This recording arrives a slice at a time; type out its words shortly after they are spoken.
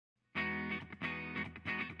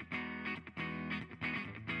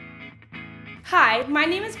Hi, my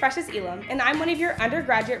name is Precious Elam, and I'm one of your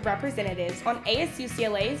undergraduate representatives on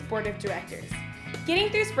ASUCLA's Board of Directors. Getting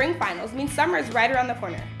through spring finals means summer is right around the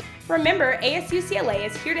corner. Remember, ASUCLA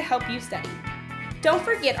is here to help you study. Don't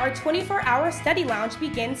forget our 24-hour study lounge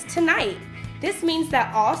begins tonight. This means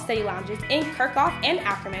that all study lounges in Kerckhoff and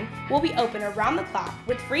Ackerman will be open around the clock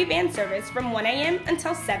with free van service from 1 a.m.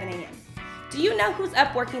 until 7 a.m. Do you know who's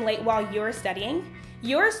up working late while you're studying?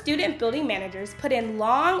 Your student building managers put in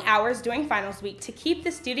long hours during finals week to keep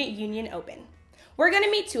the student union open. We're going to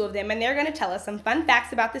meet two of them, and they're going to tell us some fun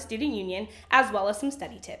facts about the student union as well as some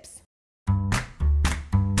study tips.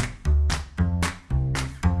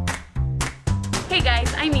 Hey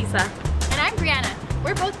guys, I'm Isa. And I'm Brianna.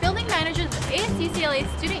 We're both building managers of ASUCLA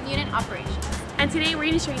Student Union Operations. And today we're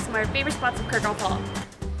going to show you some of our favorite spots in Kerckhoff Hall.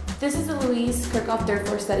 This is the Louise Kerckhoff third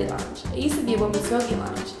floor study lounge. It used to be a women's smoking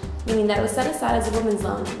lounge, meaning that it was set aside as a women's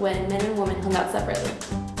lounge when men and women hung out separately.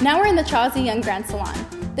 Now we're in the Charles E. Young Grand Salon.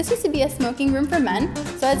 This used to be a smoking room for men,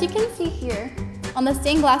 so as you can see here, on the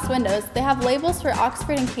stained glass windows, they have labels for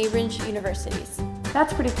Oxford and Cambridge universities.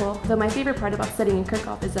 That's pretty cool, though my favorite part about studying in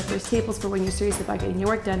Kerckhoff is that there's tables for when you're serious about getting your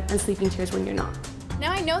work done and sleeping chairs when you're not.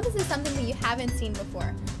 Now I know this is something that you haven't seen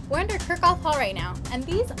before. We're under Kerckhoff Hall right now, and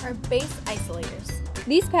these are base isolators.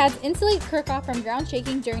 These pads insulate Kerckhoff from ground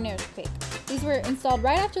shaking during an earthquake. These were installed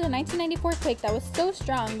right after the 1994 quake that was so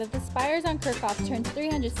strong that the spires on Kerckhoff turned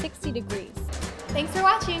 360 degrees. Thanks for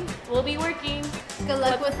watching. We'll be working. Good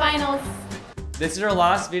luck with finals. This is our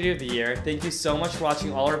last video of the year. Thank you so much for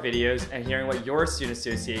watching all our videos and hearing what your student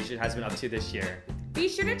association has been up to this year. Be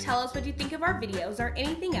sure to tell us what you think of our videos or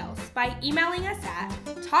anything else by emailing us at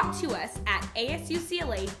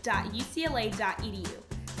talktous@asucla.ucla.edu.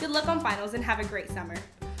 Good luck on finals and have a great summer.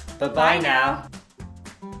 Bye-bye now.